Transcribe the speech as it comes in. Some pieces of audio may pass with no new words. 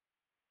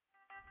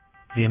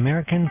The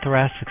American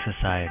Thoracic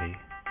Society.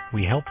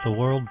 We help the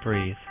world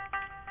breathe.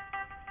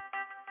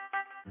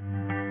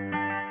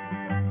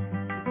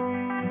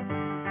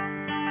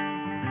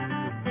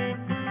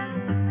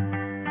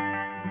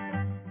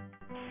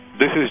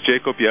 This is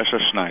Jacob Yasha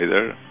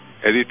Schneider,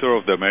 editor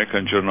of the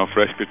American Journal of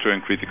Respiratory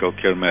and Critical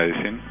Care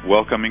Medicine,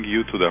 welcoming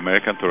you to the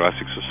American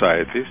Thoracic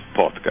Society's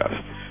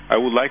podcast. I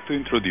would like to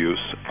introduce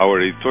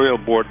our editorial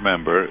board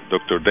member,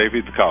 Dr.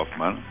 David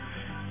Kaufman,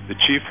 the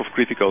Chief of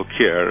Critical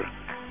Care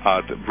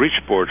at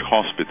Bridgeport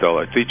Hospital,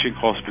 a teaching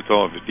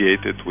hospital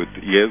affiliated with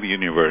Yale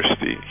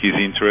University. His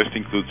interests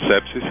include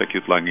sepsis,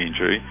 acute lung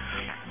injury,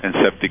 and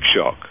septic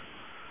shock.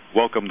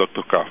 Welcome,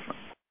 Dr. Kaufman.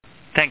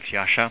 Thanks,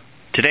 Yasha.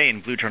 Today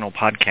in Blue Journal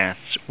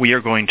Podcasts, we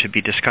are going to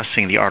be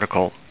discussing the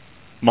article,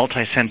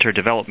 Multi-Center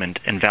Development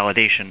and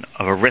Validation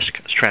of a Risk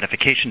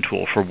Stratification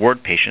Tool for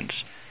Ward Patients,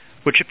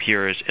 which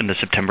appears in the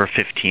September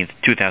 15,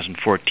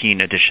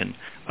 2014 edition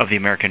of the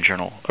American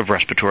Journal of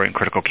Respiratory and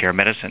Critical Care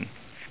Medicine.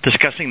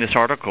 Discussing this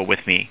article with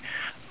me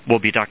will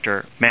be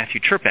Dr.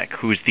 Matthew Cherpek,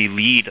 who is the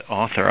lead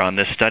author on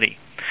this study.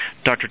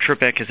 Dr.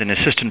 Cherpek is an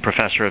assistant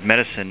professor of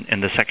medicine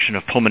in the section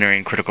of pulmonary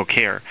and critical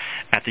care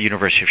at the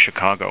University of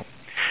Chicago.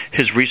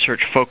 His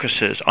research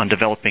focuses on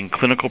developing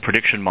clinical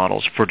prediction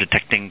models for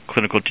detecting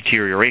clinical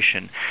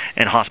deterioration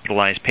in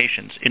hospitalized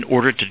patients in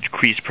order to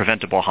decrease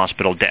preventable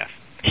hospital death.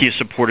 He is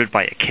supported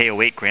by a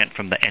K-08 grant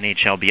from the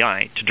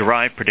NHLBI to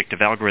derive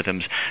predictive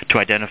algorithms to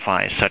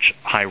identify such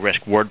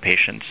high-risk ward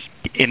patients.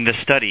 In this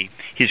study,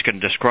 he's going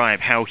to describe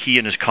how he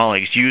and his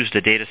colleagues used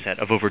a data set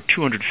of over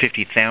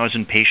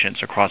 250,000 patients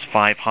across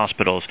 5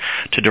 hospitals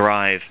to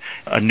derive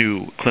a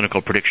new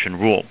clinical prediction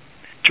rule.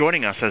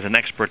 Joining us as an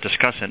expert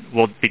discussant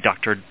will be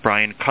Dr.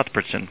 Brian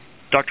Cuthbertson.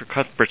 Dr.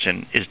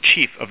 Cuthbertson is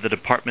Chief of the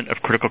Department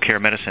of Critical Care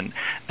Medicine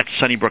at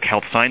Sunnybrook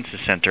Health Sciences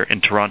Centre in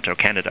Toronto,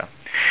 Canada.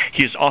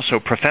 He is also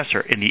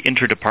professor in the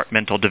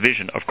Interdepartmental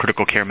Division of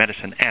Critical Care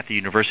Medicine at the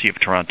University of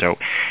Toronto,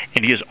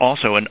 and he is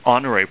also an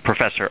honorary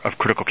professor of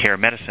Critical Care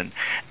Medicine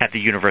at the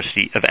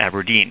University of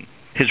Aberdeen.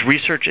 His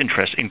research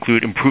interests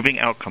include improving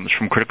outcomes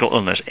from critical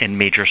illness and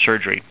major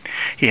surgery.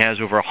 He has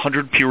over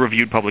 100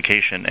 peer-reviewed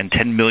publications and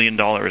 $10 million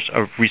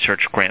of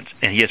research grants,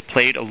 and he has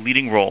played a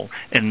leading role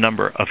in a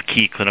number of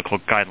key clinical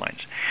guidelines.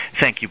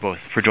 Thank you both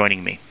for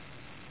joining me.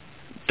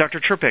 Dr.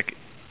 Cherpek,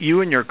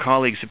 you and your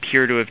colleagues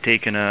appear to have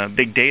taken a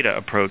big data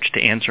approach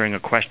to answering a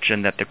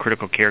question that the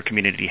critical care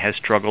community has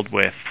struggled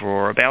with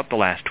for about the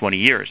last 20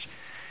 years.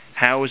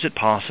 How is it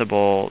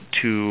possible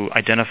to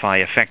identify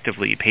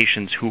effectively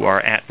patients who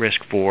are at risk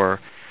for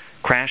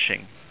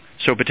crashing?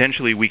 So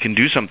potentially we can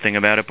do something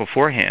about it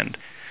beforehand.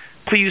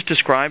 Please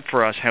describe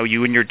for us how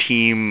you and your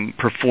team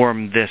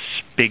perform this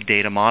big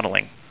data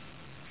modeling.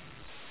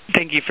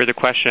 Thank you for the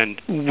question.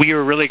 We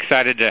were really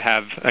excited to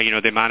have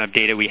the amount of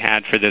data we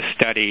had for this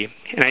study,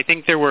 and I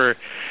think there were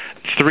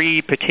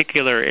 3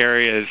 particular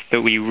areas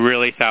that we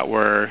really thought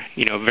were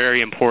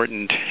very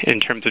important in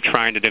terms of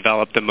trying to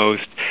develop the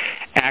most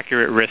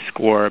accurate risk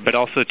score, but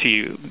also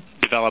to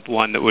develop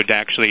one that would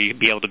actually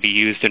be able to be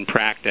used in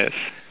practice.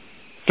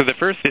 So the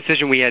first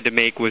decision we had to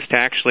make was to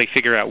actually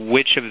figure out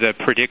which of the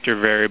predictor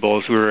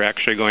variables we were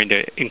actually going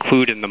to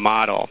include in the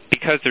model.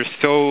 Because there's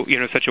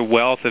such a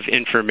wealth of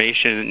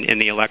information in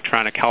the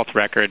electronic health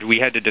record, we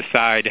had to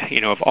decide,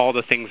 of all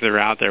the things that are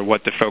out there,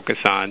 what to focus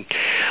on.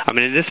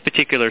 In this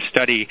particular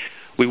study,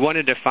 we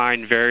wanted to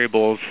find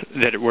variables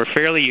that were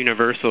fairly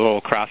universal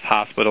across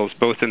hospitals,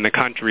 both in the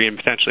country and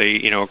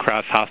potentially,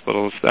 across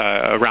hospitals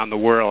around the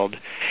world.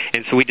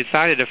 And so we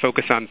decided to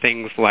focus on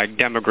things like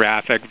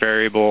demographic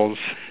variables,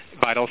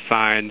 vital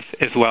signs,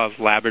 as well as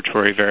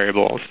laboratory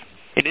variables.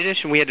 In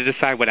addition, we had to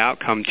decide what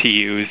outcome to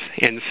use,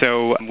 and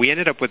so we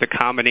ended up with a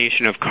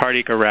combination of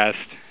cardiac arrest,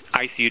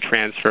 ICU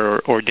transfer,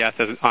 or death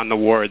on the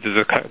wards as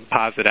a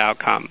composite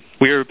outcome.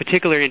 We were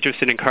particularly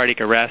interested in cardiac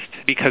arrest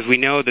because we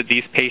know that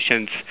these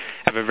patients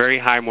have a very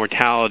high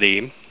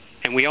mortality,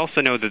 and we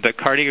also know that the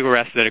cardiac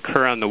arrests that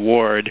occur on the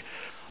ward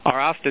are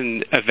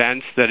often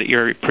events that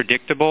are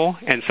predictable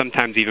and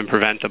sometimes even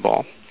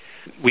preventable.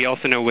 We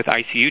also know with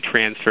ICU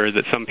transfer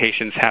that some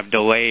patients have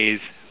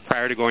delays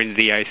prior to going to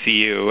the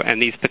ICU,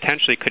 and these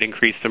potentially could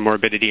increase their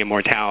morbidity and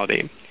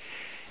mortality.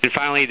 And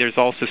finally, there's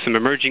also some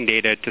emerging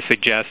data to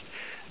suggest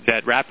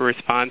that rapid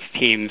response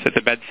teams at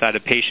the bedside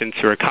of patients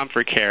who are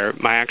comfort care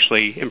might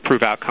actually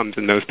improve outcomes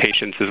in those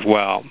patients as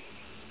well.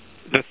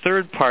 The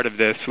third part of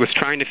this was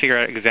trying to figure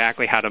out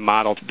exactly how to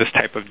model this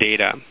type of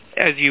data.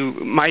 As you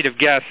might have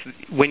guessed,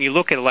 when you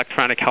look at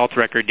electronic health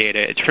record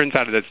data, it turns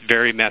out that it's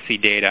very messy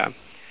data.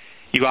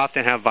 You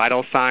often have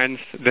vital signs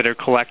that are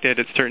collected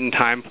at certain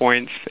time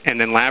points, and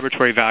then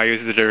laboratory values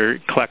that are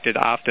collected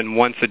often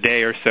once a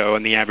day or so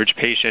in the average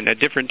patient at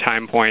different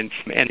time points,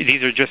 and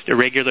these are just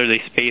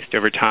irregularly spaced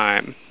over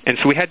time. And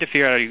so we had to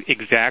figure out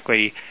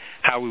exactly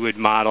how we would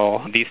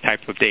model these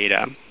types of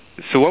data.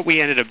 So what we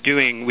ended up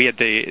doing, we had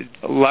the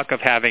luck of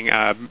having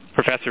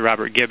Professor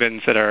Robert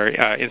Gibbons at our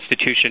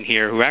institution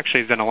here, who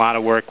actually has done a lot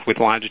of work with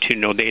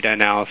longitudinal data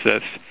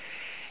analysis.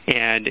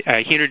 And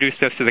he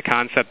introduced us to the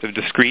concept of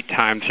discrete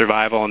time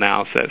survival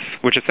analysis,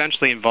 which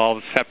essentially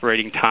involves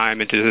separating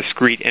time into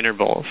discrete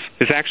intervals.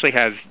 This actually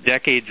has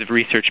decades of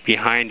research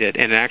behind it,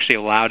 and it actually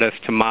allowed us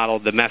to model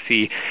the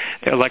messy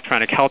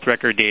electronic health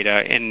record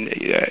data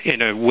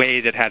in a way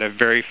that had a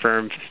very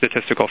firm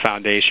statistical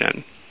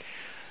foundation.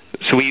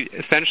 So we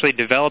essentially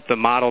developed the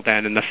model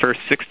then in the first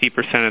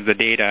 60% of the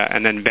data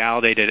and then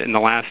validated it in the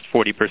last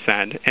 40%.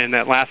 And in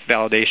that last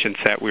validation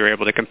set, we were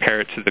able to compare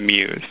it to the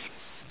Muse.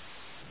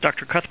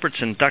 Dr.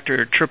 Cuthbertson,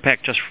 Dr.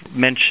 Trpek just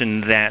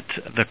mentioned that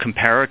the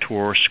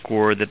comparator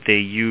score that they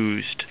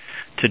used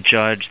to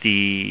judge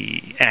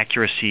the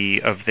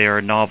accuracy of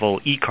their novel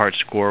ECART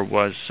score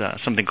was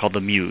something called the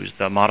Muse,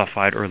 the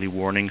Modified Early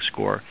Warning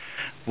Score,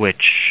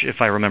 which,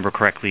 if I remember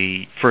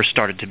correctly, first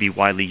started to be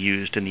widely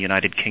used in the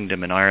United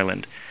Kingdom and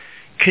Ireland.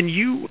 Can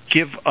you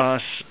give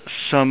us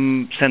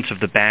some sense of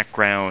the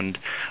background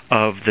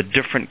of the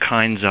different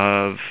kinds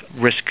of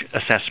risk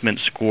assessment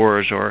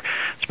scores, or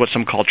what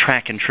some call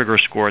track and trigger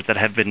scores, that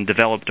have been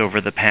developed over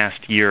the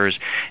past years,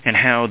 and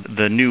how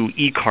the new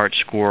ECART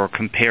score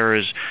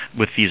compares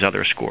with these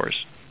other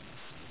scores?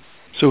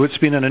 So it's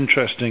been an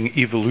interesting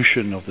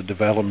evolution of the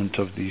development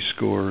of these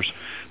scores,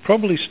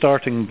 probably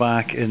starting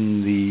back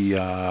in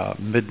the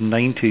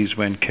mid-90s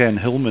when Ken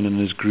Hillman and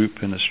his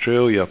group in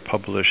Australia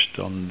published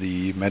on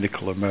the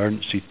medical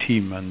emergency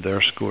team and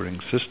their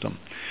scoring system.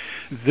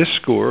 This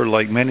score,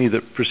 like many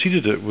that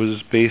preceded it,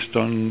 was based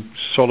on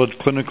solid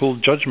clinical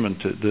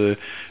judgment, the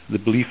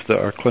belief that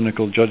our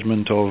clinical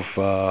judgment of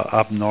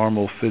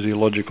abnormal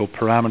physiological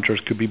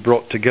parameters could be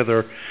brought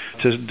together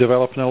to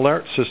develop an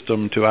alert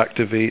system to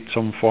activate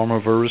some form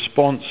of a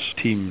response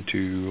team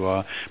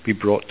to be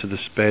brought to the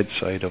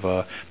bedside of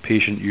a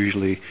patient,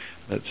 usually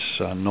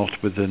that's not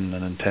within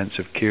an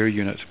intensive care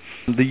unit.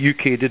 The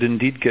UK did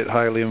indeed get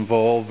highly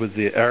involved with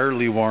the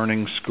early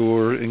warning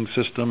scoring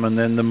system and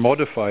then the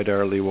modified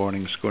early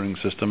warning scoring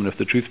system. And if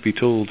the truth be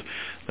told,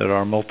 there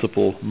are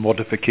multiple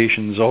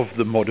modifications of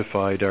the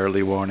modified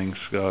early warning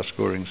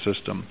scoring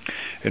system.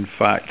 In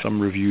fact, some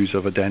reviews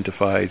have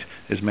identified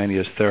as many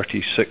as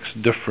 36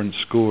 different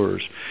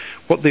scores.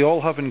 What they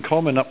all have in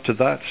common up to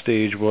that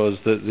stage was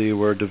that they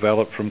were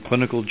developed from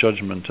clinical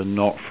judgment and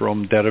not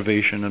from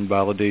derivation and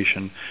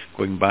validation,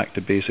 going back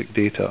to basic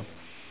data.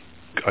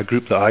 A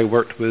group that I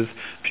worked with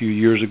a few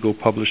years ago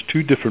published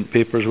 2 different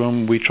papers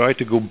when we tried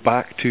to go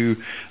back to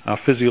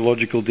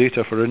physiological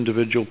data for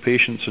individual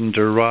patients and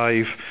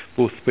derive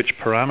both which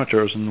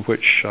parameters and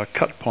which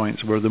cut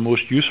points were the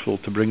most useful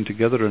to bring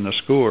together in a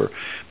score.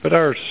 But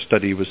our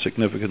study was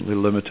significantly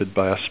limited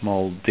by a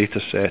small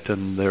data set,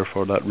 and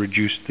therefore that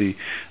reduced the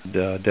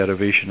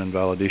derivation and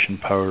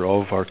validation power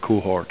of our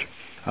cohort.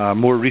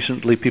 More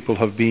recently, people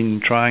have been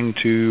trying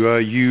to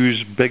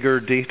use bigger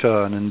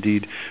data and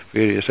indeed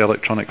various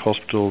electronic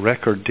hospital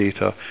record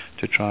data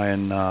to try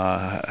and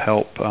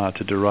help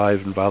to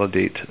derive and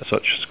validate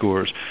such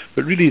scores.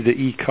 But really the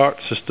ECART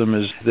system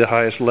is the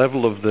highest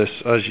level of this,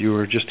 as you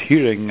were just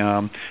hearing,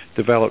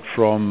 developed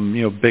from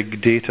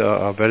big data,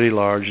 a very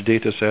large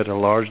data set, a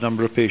large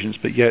number of patients,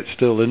 but yet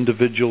still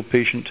individual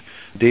patient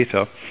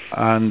data,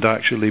 and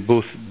actually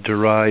both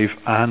derive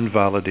and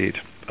validate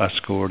a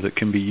score that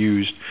can be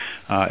used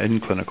in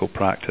clinical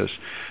practice.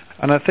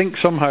 And I think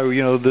somehow,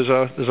 there's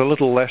a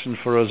little lesson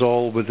for us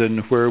all within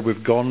where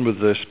we've gone with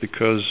this,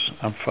 because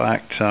in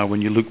fact,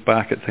 when you look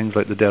back at things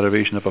like the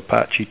derivation of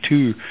Apache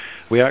 2,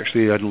 we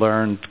actually had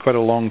learned quite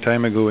a long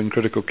time ago in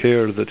critical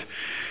care that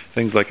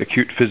things like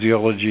acute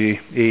physiology,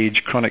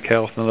 age, chronic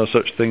health, and other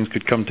such things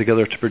could come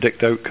together to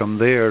predict outcome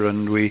there,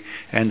 and we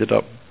ended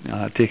up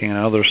taking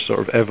another sort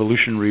of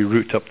evolutionary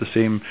route up the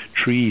same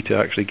tree to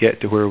actually get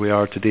to where we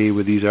are today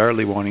with these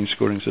early warning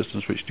scoring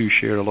systems, which do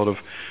share a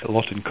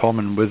lot in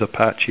common with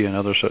Apache and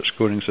other such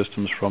scoring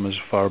systems from as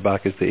far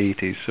back as the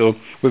 80s. So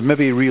we've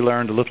maybe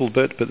relearned a little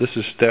bit, but this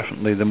is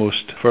definitely the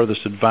most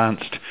furthest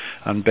advanced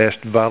and best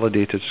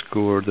validated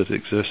score that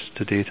exists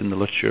to date in the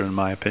literature, in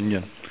my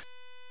opinion.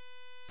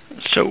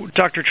 So,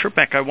 Dr.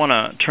 Trpek, I want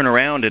to turn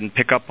around and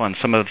pick up on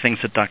some of the things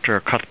that Dr.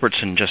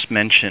 Cuthbertson just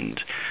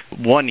mentioned.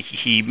 One,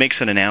 he makes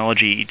an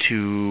analogy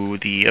to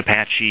the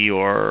Apache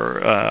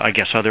or, I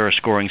guess, other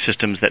scoring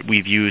systems that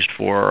we've used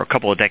for a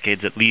couple of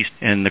decades at least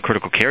in the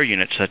critical care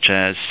units, such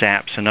as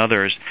SAPS and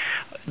others.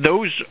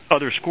 Those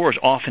other scores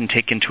often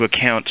take into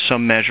account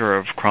some measure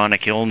of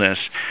chronic illness.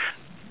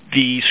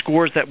 The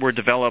scores that were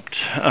developed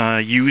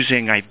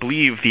using, I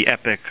believe, the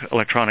EPIC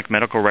electronic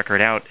medical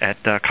record out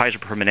at Kaiser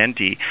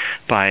Permanente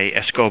by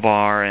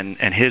Escobar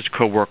and his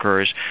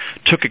co-workers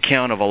took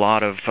account of a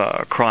lot of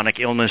chronic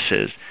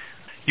illnesses.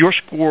 Your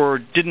score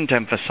didn't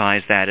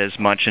emphasize that as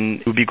much, and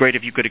it would be great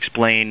if you could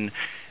explain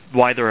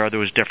why there are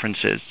those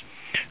differences.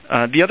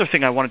 The other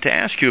thing I wanted to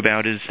ask you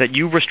about is that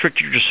you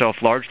restricted yourself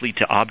largely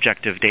to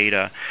objective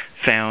data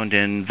found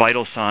in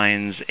vital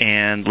signs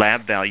and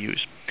lab values.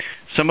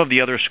 Some of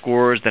the other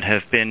scores that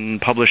have been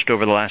published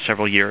over the last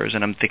several years,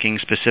 and I'm thinking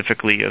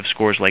specifically of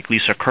scores like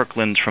Lisa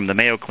Kirkland's from the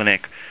Mayo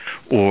Clinic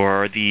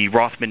or the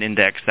Rothman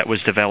Index that was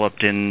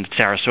developed in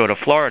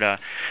Sarasota, Florida,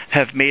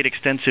 have made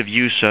extensive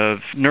use of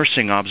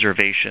nursing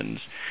observations.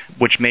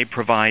 which may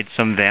provide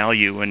some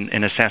value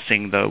in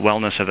assessing the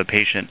wellness of a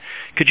patient.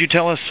 Could you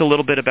tell us a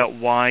little bit about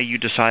why you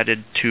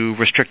decided to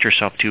restrict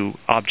yourself to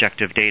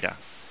objective data?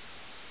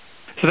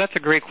 So that's a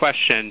great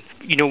question.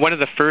 One of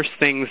the first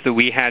things that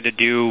we had to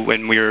do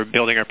when we were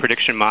building our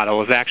prediction model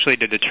was actually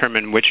to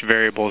determine which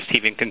variables to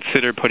even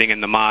consider putting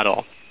in the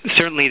model.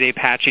 Certainly the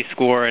Apache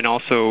score and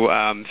also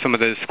some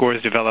of the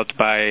scores developed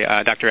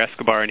by Dr.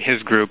 Escobar and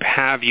his group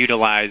have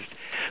utilized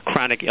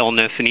chronic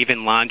illness and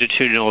even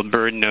longitudinal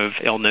burden of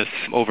illness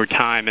over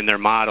time in their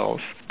models.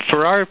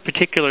 For our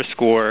particular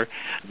score,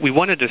 we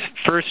wanted to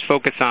first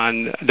focus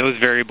on those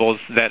variables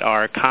that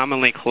are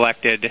commonly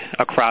collected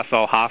across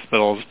all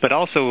hospitals, but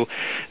also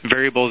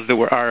variables that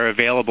are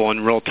available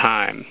in real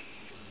time.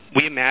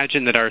 We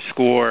imagine that our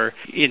score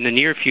in the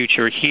near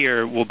future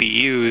here will be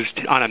used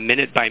on a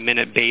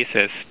minute-by-minute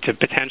basis to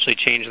potentially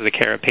change the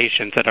care of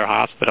patients at our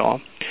hospital.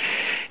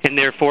 And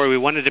therefore, we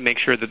wanted to make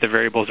sure that the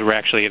variables were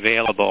actually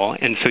available.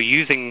 And so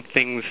using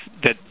things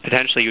that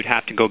potentially you'd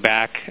have to go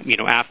back,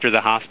 after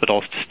the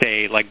hospital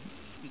stay, like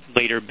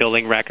later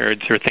billing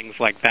records or things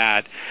like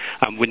that,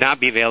 would not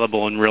be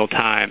available in real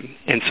time.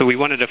 And so we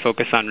wanted to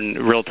focus on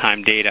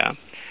real-time data.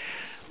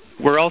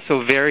 We're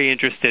also very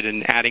interested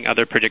in adding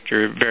other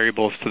predictor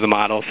variables to the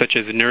model, such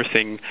as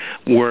nursing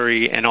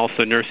worry and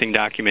also nursing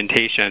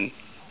documentation.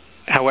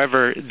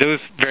 However, those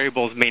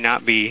variables may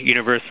not be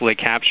universally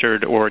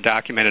captured or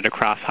documented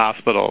across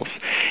hospitals.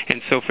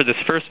 And so for this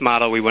first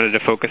model, we wanted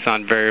to focus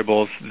on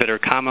variables that are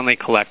commonly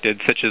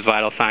collected, such as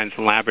vital signs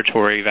and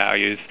laboratory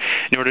values,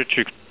 in order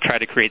to try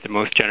to create the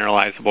most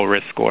generalizable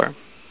risk score.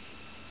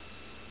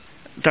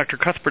 Dr.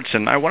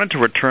 Cuthbertson, I wanted to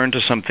return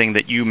to something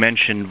that you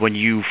mentioned when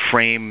you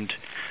framed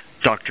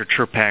Dr.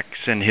 Čerpak's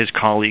and his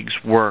colleagues'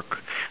 work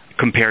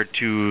compared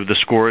to the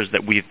scores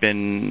that we've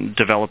been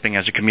developing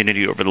as a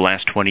community over the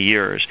last 20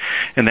 years.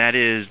 And that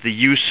is the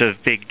use of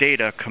big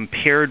data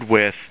compared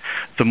with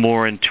the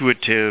more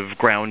intuitive,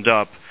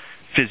 ground-up,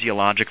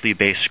 physiologically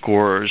based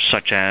scores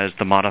such as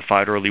the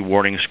Modified Early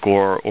Warning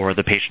Score or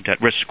the Patient at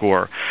Risk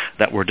Score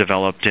that were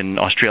developed in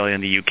Australia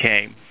and the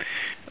UK.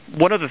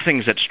 One of the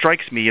things that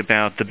strikes me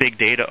about the big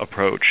data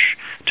approach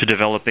to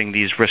developing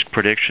these risk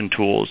prediction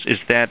tools is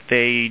that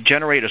they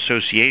generate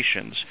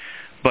associations,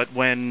 but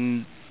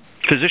when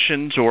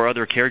physicians or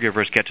other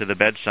caregivers get to the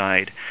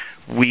bedside,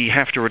 we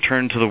have to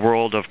return to the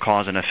world of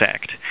cause and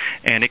effect.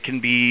 And it can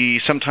be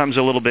sometimes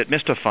a little bit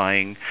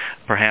mystifying,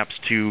 perhaps,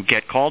 to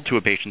get called to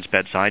a patient's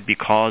bedside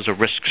because a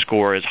risk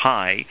score is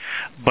high,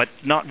 but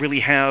not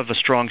really have a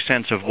strong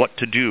sense of what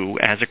to do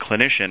as a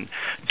clinician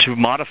to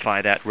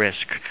modify that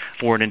risk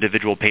for an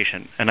individual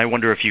patient. And I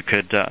wonder if you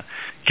could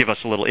give us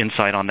a little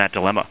insight on that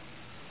dilemma.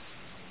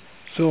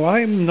 So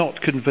I'm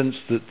not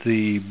convinced that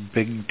the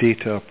big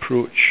data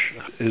approach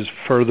is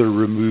further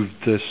removed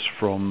this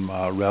from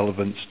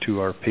relevance to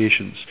our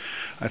patients.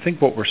 I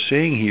think what we're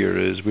saying here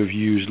is we've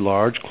used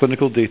large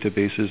clinical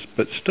databases,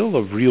 but still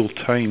of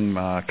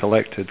real-time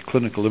collected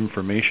clinical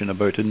information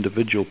about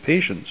individual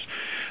patients.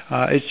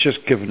 It's just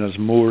given us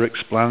more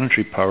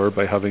explanatory power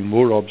by having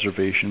more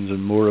observations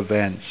and more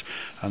events.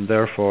 And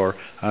therefore,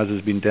 as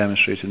has been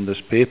demonstrated in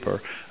this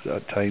paper,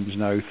 at times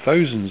now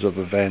thousands of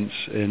events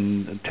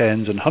in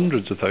tens and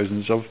hundreds of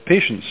thousands of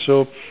patients.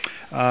 So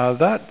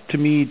that, to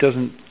me,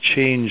 doesn't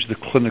change the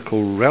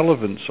clinical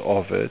relevance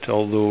of it,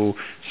 although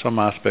some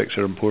aspects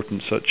are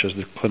important, such as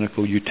the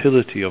clinical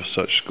utility of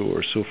such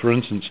scores. So, for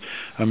instance,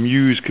 a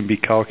Muse can be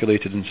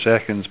calculated in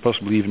seconds,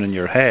 possibly even in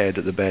your head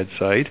at the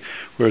bedside,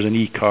 whereas an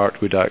e-cart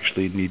would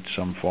actually need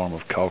some form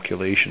of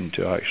calculation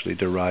to actually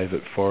derive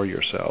it for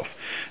yourself.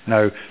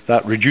 Now,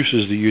 that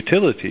reduces the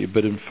utility,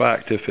 but in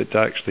fact, if it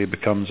actually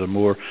becomes a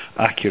more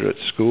accurate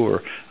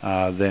score,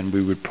 then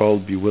we would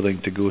probably be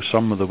willing to go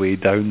some of the way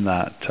down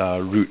that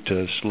route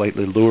to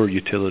slightly lower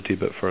utility,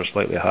 but for a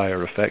slightly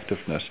higher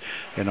effectiveness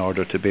in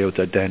order to be able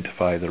to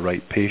identify the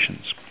right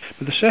patients.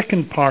 But the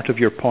second part of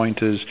your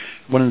point is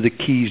one of the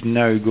keys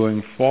now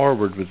going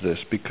forward with this,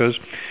 because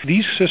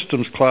these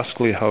systems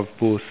classically have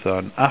both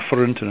an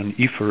afferent and an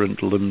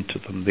efferent limb to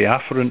them. The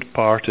afferent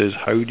part is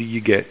how do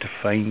you get to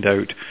find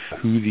out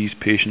who these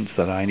patients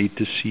that I need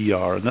to see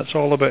are, and that's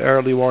all about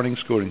early warning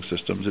scoring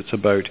systems. It's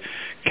about,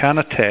 can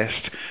a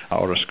test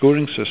or a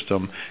scoring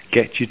system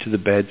get you to the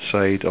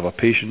bedside of a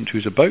patient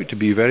who's about to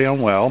be very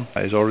unwell,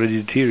 is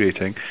already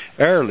deteriorating,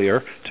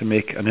 earlier to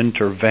make an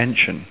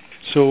intervention.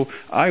 So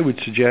I would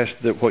suggest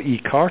that what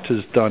e-cart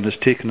has done has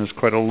taken us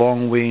quite a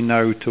long way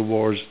now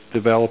towards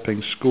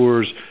developing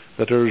scores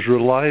that are as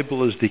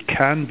reliable as they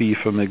can be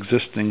from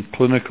existing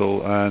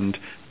clinical and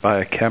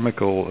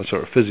biochemical,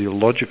 sort of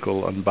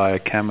physiological and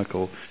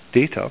biochemical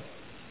data.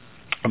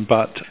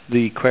 But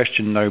the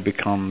question now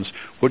becomes,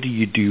 what do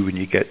you do when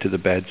you get to the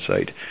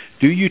bedside?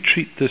 Do you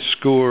treat this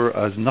score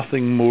as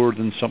nothing more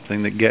than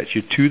something that gets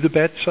you to the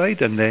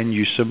bedside, and then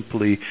you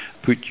simply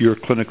put your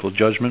clinical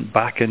judgment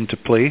back into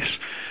place?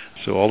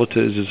 So all it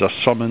is a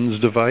summons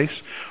device,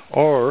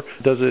 or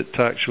does it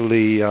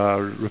actually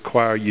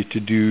require you to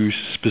do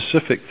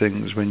specific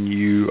things when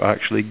you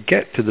actually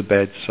get to the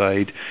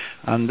bedside?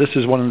 And this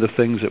is one of the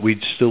things that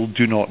we still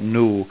do not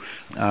know.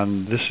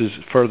 And this is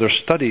further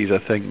studies,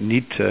 I think,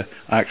 need to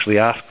actually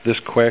ask this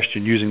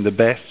question using the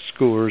best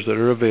scores that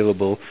are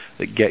available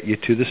that get you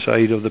to the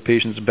side of the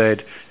patient's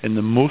bed in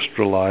the most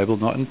reliable,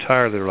 not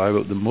entirely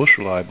reliable, but the most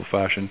reliable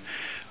fashion.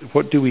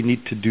 What do we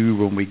need to do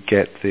when we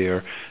get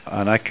there?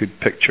 And I could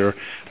picture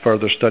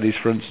further studies,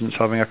 for instance,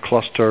 having a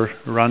cluster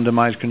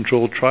randomized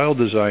controlled trial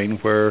design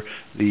where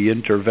the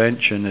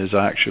intervention is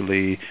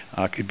actually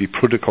could be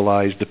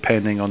protocolized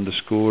depending on the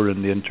score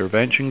in the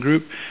intervention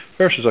group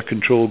versus a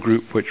control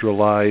group which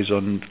relies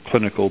on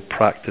clinical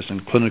practice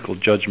and clinical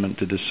judgment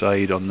to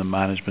decide on the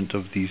management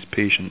of these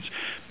patients.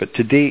 But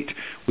to date,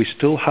 we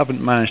still haven't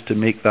managed to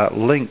make that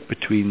link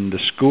between the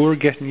score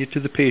getting you to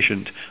the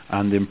patient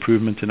and the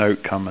improvement in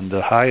outcome. And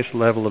the highest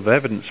level of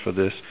evidence for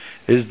this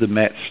is the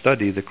MET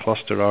study, the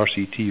cluster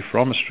RCT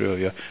from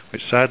Australia,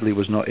 which sadly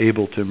was not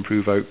able to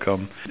improve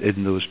outcome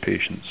in those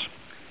patients.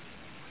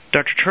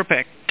 Dr.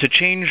 Terpek, to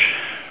change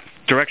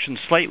direction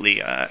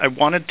slightly, I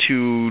wanted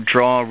to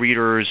draw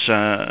readers'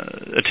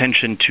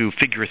 attention to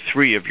figure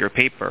 3 of your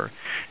paper.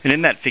 And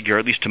in that figure,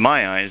 at least to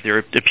my eyes, there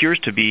appears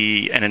to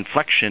be an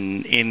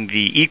inflection in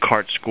the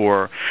ECART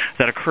score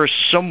that occurs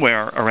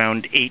somewhere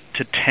around 8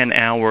 to 10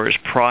 hours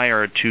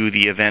prior to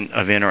the event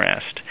of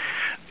interest.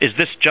 Is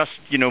this just,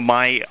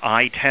 my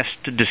eye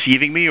test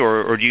deceiving me,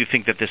 or do you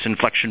think that this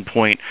inflection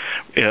point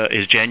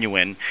is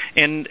genuine?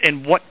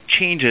 And what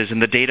changes in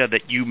the data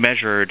that you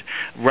measured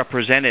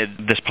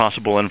represented this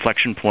possible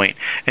inflection point?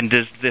 And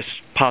does this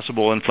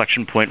possible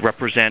inflection point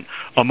represent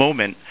a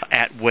moment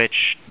at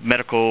which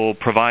medical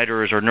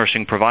providers or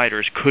nursing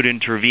providers could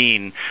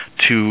intervene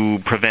to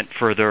prevent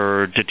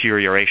further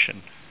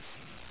deterioration?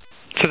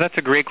 So that's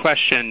a great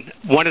question.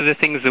 One of the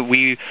things that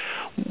we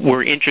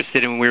were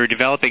interested in when we were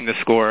developing the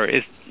score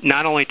is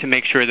not only to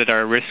make sure that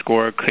our risk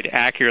score could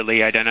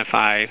accurately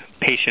identify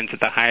patients at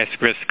the highest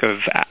risk of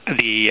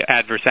the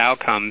adverse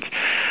outcomes,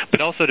 but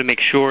also to make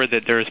sure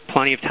that there's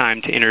plenty of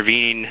time to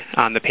intervene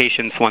on the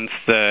patients once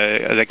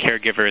the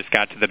caregiver has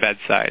got to the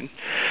bedside.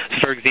 So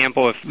for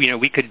example, if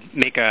we could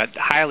make a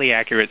highly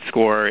accurate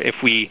score if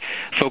we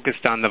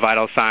focused on the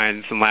vital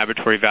signs and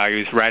laboratory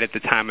values right at the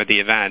time of the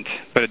event,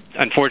 but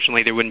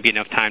unfortunately there wouldn't be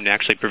enough time to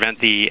actually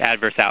prevent the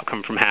adverse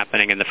outcome from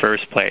happening in the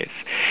first place.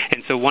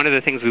 And so one of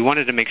the things we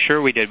wanted to make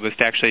sure we did was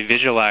to actually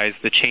visualize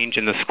the change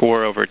in the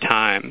score over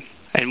time.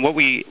 And what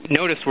we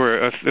noticed were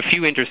a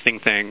few interesting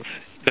things.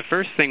 The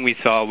first thing we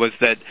saw was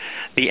that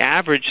the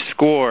average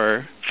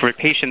score for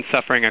patients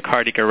suffering a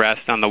cardiac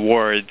arrest on the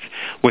wards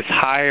was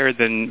higher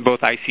than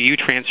both ICU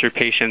transfer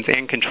patients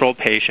and control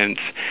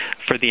patients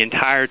for the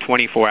entire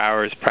 24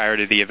 hours prior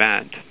to the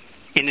event.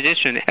 In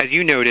addition, as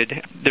you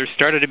noted, there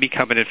started to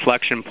become an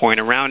inflection point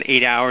around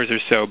 8 hours or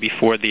so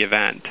before the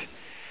event.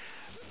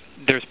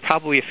 There's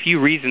probably a few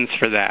reasons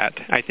for that.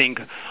 I think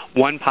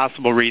one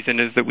possible reason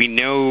is that we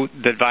know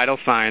that vital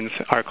signs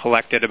are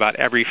collected about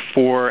every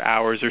 4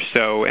 hours or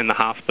so in the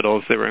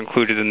hospitals that were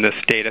included in this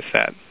data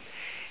set.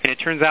 And it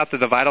turns out that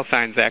the vital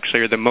signs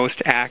actually are the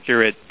most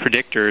accurate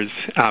predictors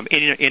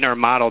in our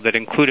model that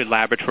included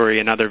laboratory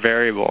and other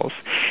variables.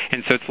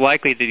 And so it's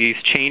likely that these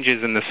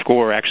changes in the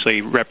score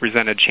actually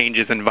represented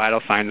changes in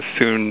vital signs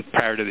soon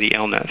prior to the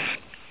illness.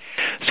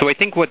 So I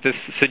think what this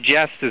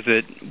suggests is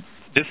that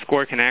this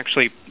score can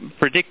actually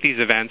predict these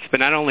events, but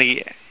not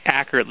only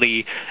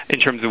accurately in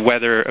terms of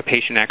whether a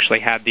patient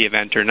actually had the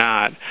event or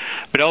not,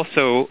 but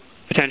also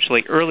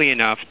potentially early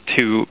enough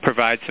to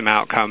provide some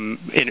outcome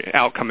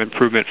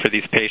improvement for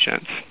these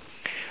patients.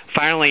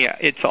 Finally,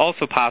 it's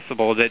also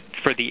possible that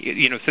for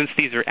since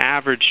these are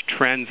average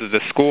trends of the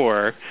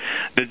score,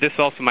 that this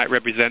also might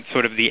represent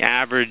sort of the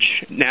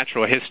average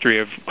natural history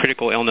of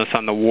critical illness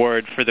on the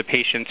ward for the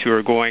patients who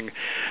are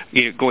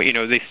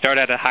they start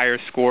at a higher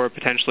score,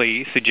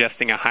 potentially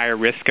suggesting a higher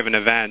risk of an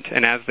event,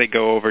 and as they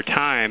go over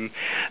time,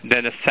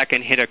 then a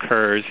second hit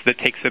occurs that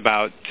takes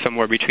about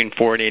somewhere between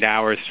 4 and 8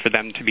 hours for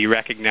them to be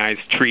recognized,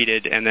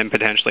 treated, and then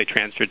potentially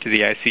transferred to the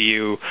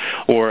ICU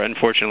or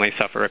unfortunately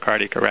suffer a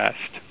cardiac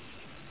arrest.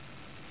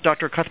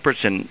 Dr.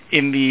 Cuthbertson,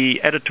 in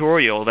the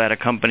editorial that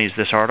accompanies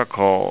this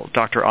article,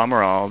 Dr.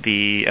 Amaral,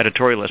 the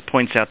editorialist,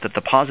 points out that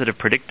the positive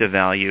predictive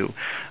value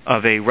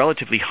of a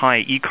relatively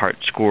high ECART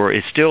score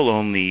is still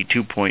only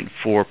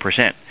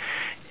 2.4%.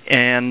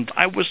 And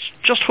I was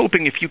just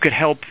hoping if you could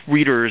help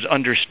readers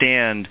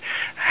understand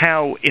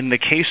how, in the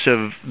case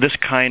of this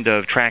kind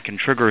of track and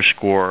trigger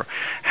score,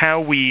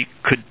 how we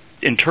could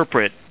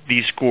interpret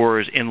these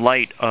scores in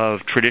light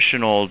of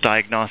traditional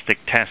diagnostic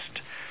test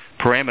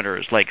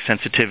parameters like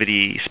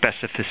sensitivity,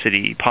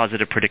 specificity,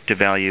 positive predictive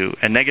value,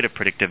 and negative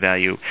predictive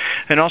value.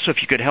 And also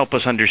if you could help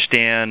us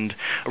understand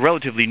a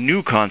relatively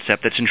new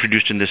concept that's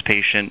introduced in this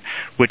patient,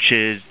 which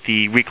is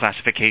the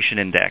reclassification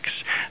index,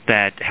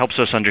 that helps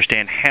us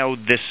understand how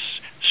this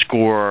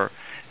score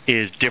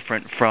is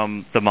different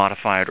from the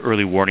modified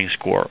early warning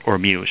score, or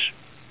MEWS.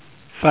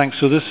 Thanks.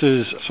 So this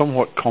is a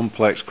somewhat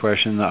complex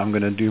question that I'm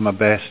going to do my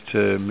best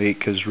to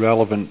make as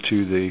relevant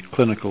to the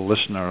clinical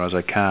listener as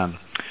I can.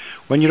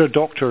 When you're a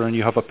doctor and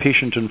you have a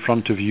patient in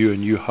front of you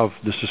and you have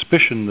the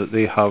suspicion that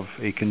they have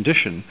a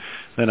condition,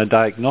 then a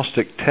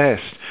diagnostic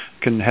test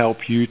can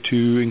help you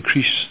to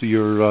increase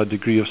your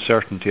degree of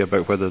certainty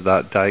about whether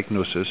that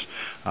diagnosis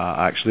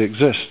actually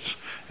exists.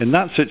 In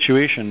that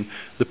situation,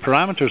 the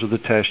parameters of the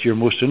test you're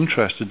most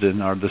interested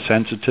in are the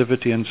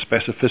sensitivity and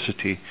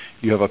specificity.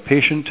 You have a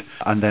patient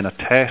and then a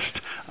test,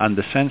 and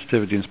the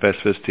sensitivity and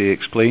specificity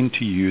explain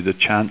to you the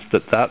chance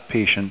that that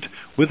patient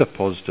with a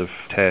positive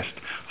test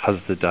has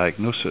the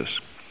diagnosis.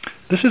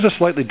 This is a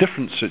slightly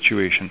different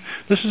situation.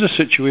 This is a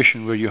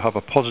situation where you have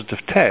a positive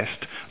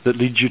test that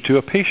leads you to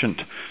a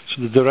patient.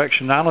 So the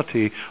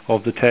directionality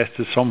of the test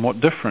is somewhat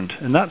different.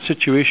 In that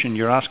situation,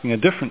 you're asking a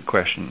different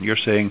question. You're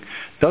saying,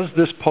 does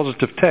this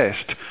positive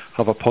test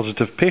have a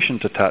positive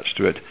patient attached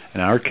to it?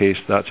 In our case,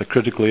 that's a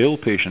critically ill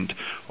patient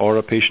or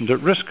a patient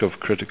at risk of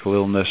critical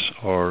illness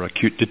or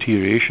acute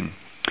deterioration.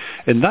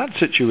 In that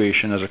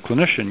situation, as a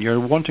clinician, you're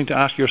wanting to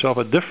ask yourself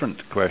a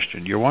different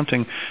question. You're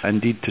wanting,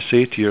 indeed, to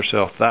say to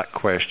yourself that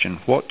question: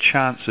 what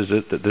chance is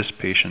it that this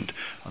patient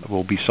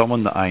will be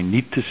someone that I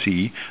need to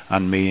see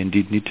and may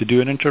indeed need to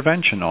do an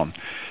intervention on?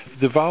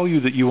 The value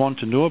that you want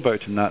to know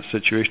about in that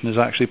situation is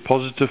actually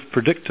positive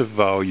predictive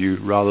value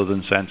rather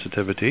than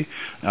sensitivity,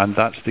 and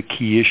that's the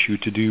key issue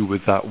to do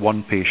with that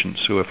one patient.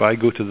 So if I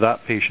go to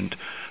that patient,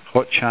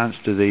 what chance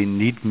do they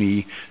need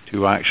me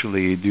to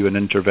actually do an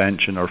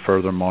intervention or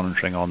further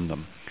monitoring on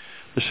them?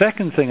 The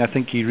second thing I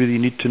think you really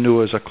need to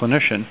know as a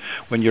clinician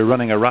when you're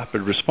running a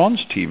rapid response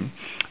team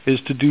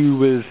is to do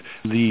with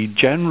the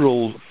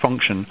general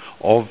function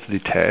of the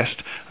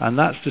test, and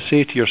that's to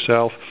say to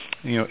yourself,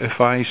 if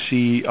I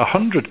see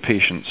 100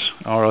 patients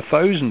or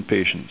 1,000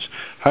 patients,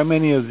 how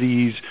many of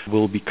these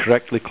will be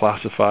correctly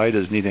classified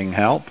as needing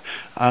help?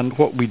 And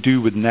what we do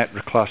with net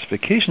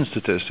reclassification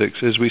statistics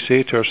is we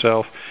say to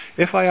ourselves,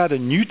 if I add a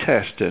new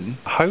test in,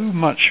 how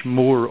much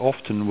more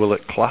often will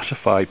it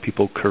classify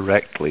people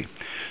correctly?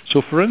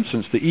 So, for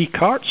instance, the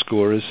E-CART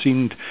score is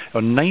seen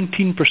on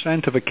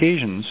 19% of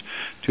occasions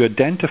to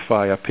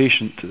identify a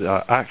patient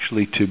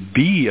actually to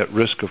be at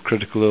risk of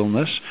critical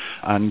illness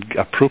and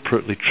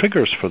appropriately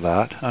triggers for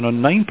that, and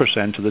on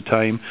 9% of the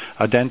time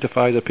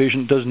identify the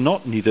patient does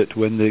not need it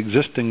when the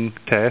existing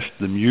test,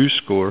 the Muse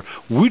score,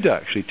 would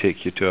actually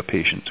take you to a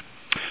patient.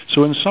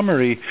 So in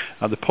summary,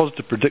 the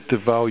positive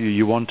predictive value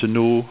you want to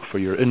know for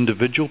your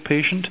individual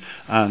patient,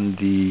 and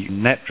the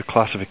net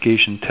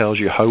reclassification tells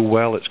you how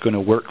well it's going to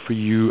work for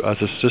you as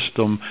a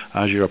system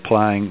as you're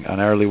applying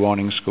an early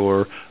warning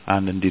score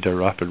and indeed a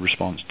rapid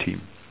response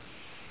team.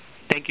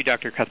 Thank you,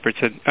 Dr. Cuthbert.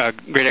 It's a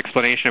great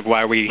explanation of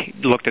why we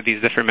looked at these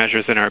different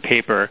measures in our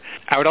paper.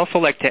 I would also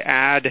like to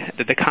add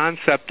that the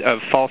concept of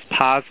false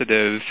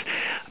positives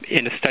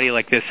in a study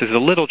like this is a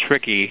little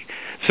tricky.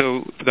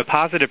 So the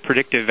positive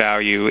predictive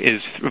value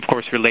is, of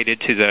course, related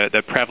to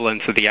the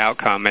prevalence of the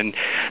outcome, and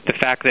the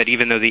fact that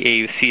even though the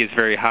AUC is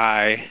very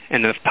high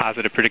and the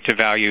positive predictive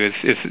value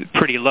is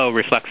pretty low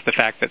reflects the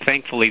fact that,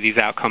 thankfully, these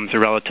outcomes are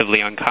relatively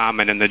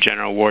uncommon in the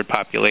general ward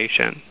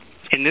population.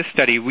 In this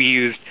study, we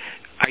used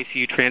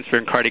ICU transfer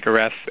and cardiac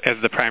arrest as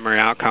the primary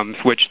outcomes,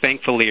 which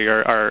thankfully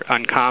are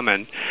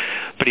uncommon.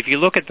 But if you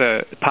look at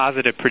the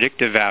positive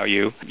predictive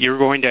value, you're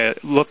going to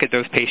look at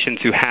those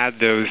patients who had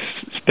those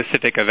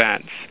specific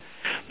events.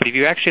 But if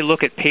you actually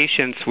look at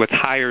patients with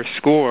higher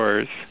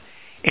scores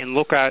and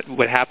look at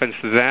what happens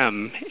to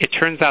them, it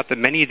turns out that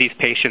many of these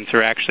patients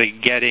are actually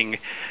getting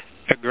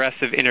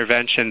aggressive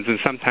interventions and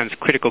sometimes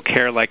critical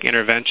care-like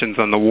interventions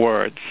on the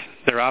wards.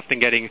 They're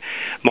often getting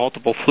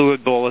multiple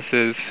fluid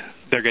boluses.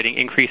 They're getting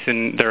increase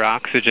in their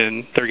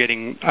oxygen. They're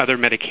getting other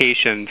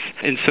medications.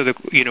 And so,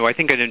 I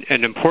think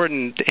an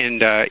important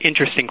and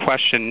interesting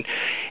question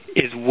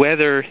is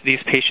whether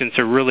these patients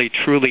are really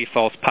truly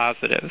false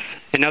positives.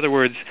 In other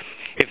words,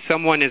 if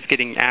someone is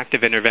getting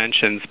active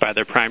interventions by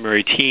their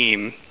primary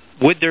team,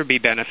 would there be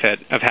benefit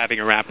of having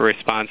a rapid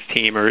response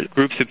team or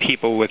groups of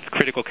people with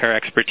critical care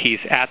expertise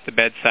at the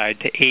bedside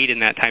to aid in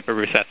that type of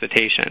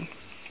resuscitation?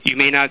 You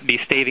may not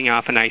be staving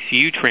off an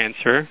ICU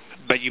transfer,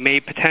 but you may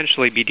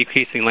potentially be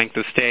decreasing length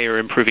of stay or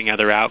improving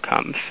other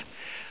outcomes.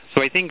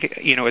 So I think,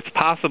 it's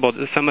possible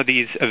that some of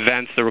these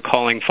events that we're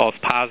calling false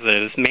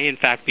positives may in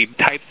fact be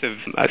types of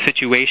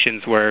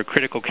situations where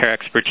critical care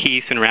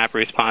expertise and rapid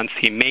response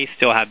team may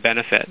still have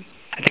benefit.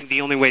 I think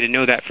the only way to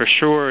know that for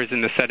sure is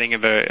in the setting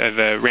of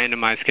a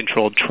randomized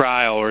controlled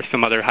trial or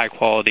some other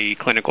high-quality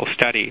clinical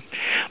study.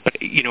 But,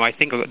 I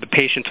think the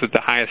patients with the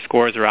highest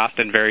scores are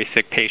often very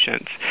sick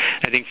patients.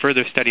 I think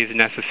further studies are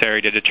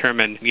necessary to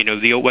determine,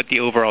 what the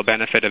overall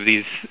benefit of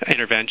these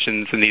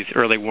interventions and these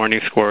early warning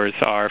scores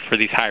are for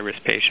these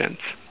high-risk patients.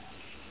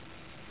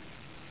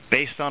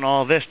 Based on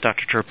all this,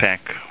 Dr. Tirpak,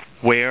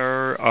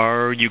 where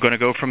are you going to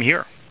go from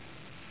here?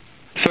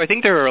 So I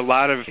think there are a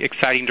lot of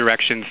exciting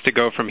directions to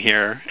go from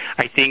here.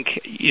 I think,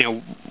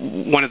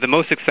 one of the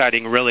most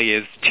exciting really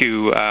is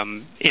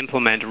to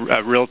implement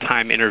a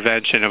real-time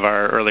intervention of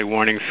our early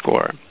warning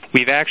score.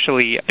 We've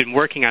actually been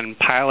working on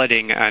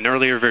piloting an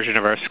earlier version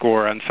of our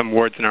score on some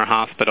wards in our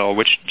hospital,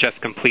 which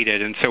just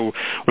completed. And so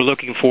we're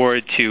looking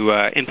forward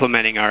to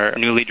implementing our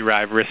newly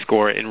derived risk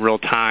score in real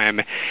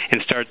time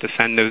and start to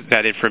send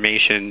that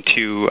information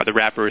to the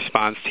rapid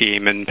response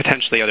team and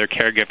potentially other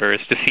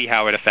caregivers to see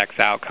how it affects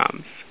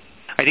outcomes.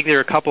 I think there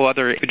are a couple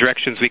other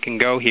directions we can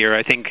go here.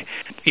 I think,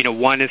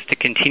 one is to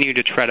continue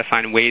to try to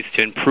find ways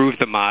to improve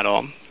the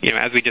model.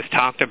 As we just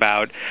talked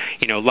about,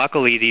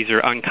 luckily these are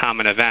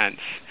uncommon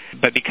events.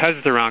 But because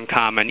they're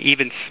uncommon,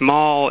 even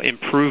small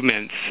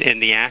improvements in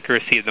the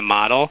accuracy of the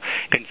model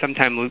can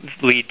sometimes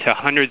lead to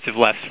hundreds of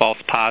less false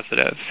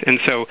positives. And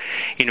so,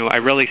 I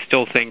really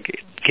still think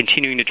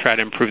continuing to try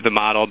to improve the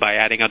model by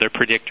adding other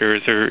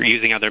predictors or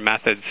using other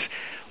methods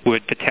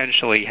would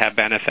potentially have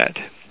benefit.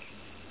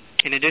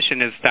 In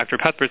addition, as Dr.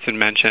 Cuthbertson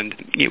mentioned,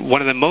 one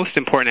of the most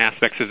important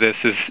aspects of this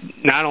is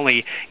not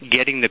only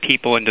getting the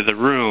people into the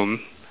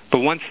room, but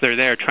once they're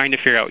there, trying to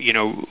figure out,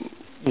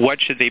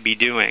 what should they be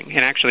doing,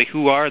 and actually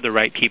who are the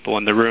right people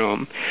in the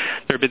room.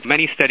 There have been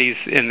many studies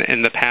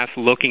in the past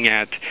looking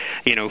at,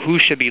 who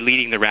should be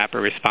leading the rapid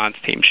response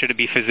team. Should it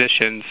be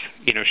physicians?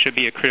 Should it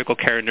be a critical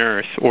care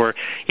nurse? Or,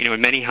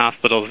 in many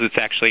hospitals, it's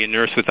actually a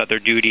nurse with other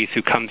duties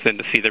who comes in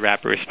to see the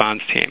rapid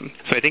response team.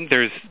 So I think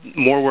there's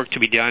more work to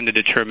be done to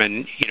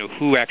determine,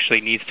 who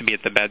actually needs to be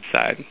at the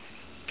bedside.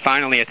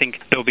 Finally, I think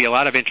there'll be a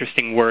lot of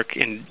interesting work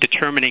in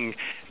determining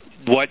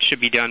what should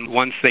be done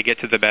once they get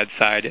to the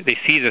bedside, they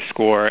see the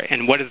score,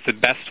 and what is the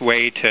best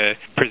way to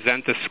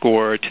present the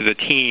score to the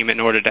team in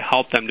order to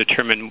help them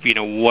determine,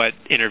 what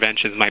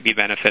interventions might be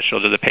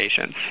beneficial to the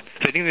patients.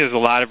 So I think there's a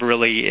lot of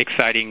really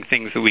exciting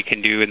things that we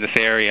can do in this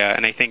area,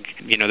 and I think,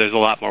 there's a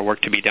lot more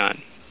work to be done.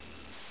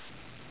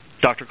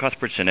 Dr.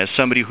 Cuthbertson, as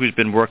somebody who's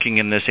been working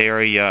in this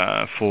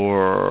area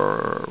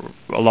for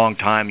a long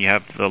time, you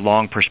have the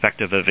long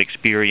perspective of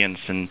experience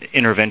and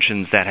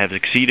interventions that have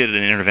succeeded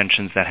and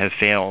interventions that have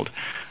failed.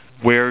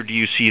 Where do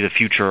you see the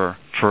future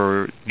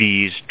for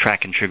these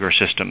track and trigger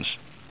systems?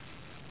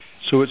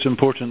 So it's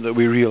important that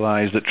we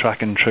realize that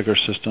track and trigger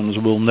systems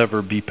will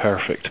never be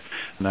perfect.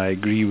 And I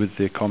agree with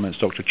the comments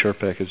Dr.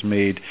 Čerpek has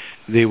made.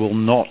 They will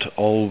not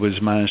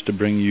always manage to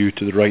bring you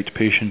to the right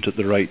patient at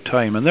the right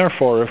time. And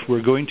therefore, if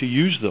we're going to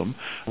use them,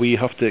 we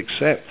have to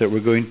accept that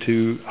we're going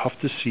to have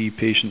to see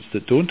patients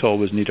that don't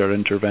always need our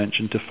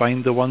intervention to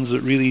find the ones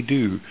that really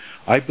do.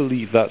 I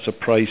believe that's a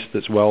price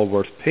that's well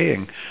worth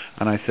paying.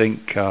 And I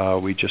think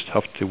we just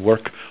have to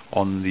work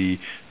on the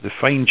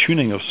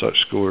fine-tuning of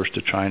such scores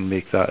to try and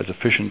make that as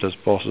efficient as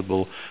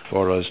possible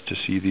for us to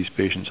see these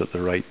patients at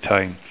the right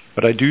time.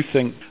 But I do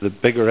think the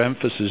bigger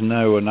emphasis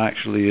now and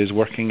actually is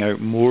working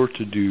out more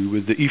to do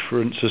with the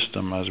efferent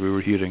system, as we were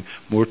hearing,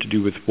 more to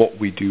do with what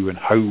we do and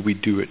how we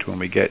do it when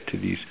we get to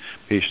these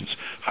patients.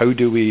 How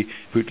do we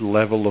put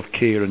level of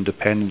care and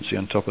dependency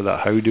on top of that?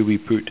 How do we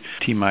put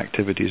team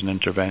activities and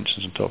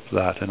interventions on top of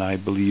that? And I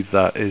believe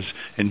that is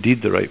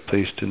indeed the right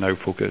place to now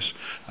focus.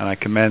 And I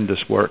commend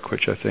this work,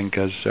 which I think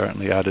has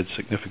certainly added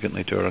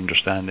significantly to our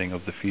understanding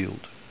of the field.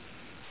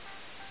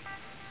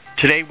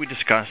 Today we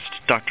discussed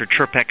Dr.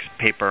 Čerpek's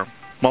paper,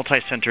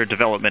 Multi-Center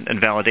Development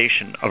and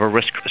Validation of a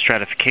Risk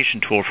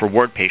Stratification Tool for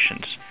Ward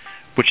Patients,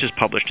 which is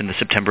published in the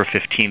September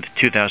 15,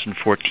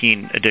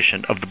 2014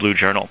 edition of the Blue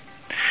Journal.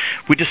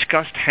 We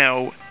discussed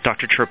how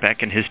Dr.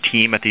 Čerpek and his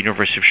team at the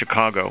University of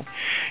Chicago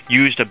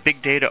used a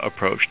big data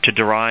approach to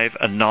derive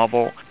a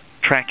novel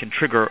track and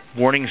trigger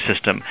warning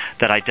system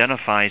that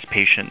identifies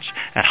patients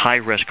at high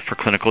risk for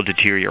clinical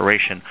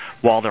deterioration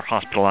while they're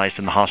hospitalized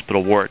in the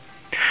hospital ward.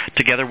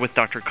 Together with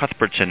Dr.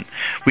 Cuthbertson,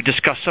 we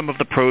discussed some of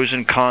the pros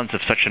and cons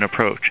of such an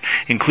approach,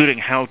 including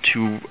how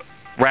to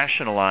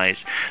rationalize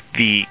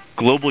the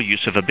global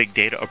use of a big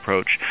data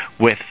approach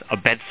with a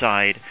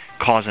bedside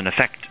cause and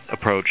effect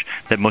approach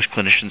that most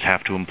clinicians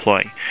have to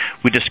employ.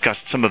 We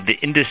discussed some of the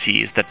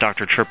indices that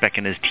Dr. Čerpek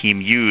and his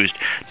team used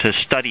to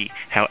study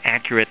how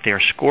accurate their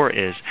score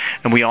is,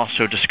 and we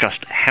also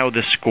discussed how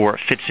this score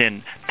fits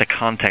in the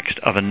context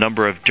of a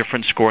number of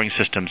different scoring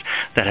systems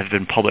that have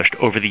been published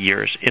over the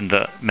years in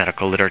the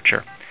medical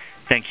literature.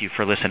 Thank you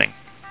for listening.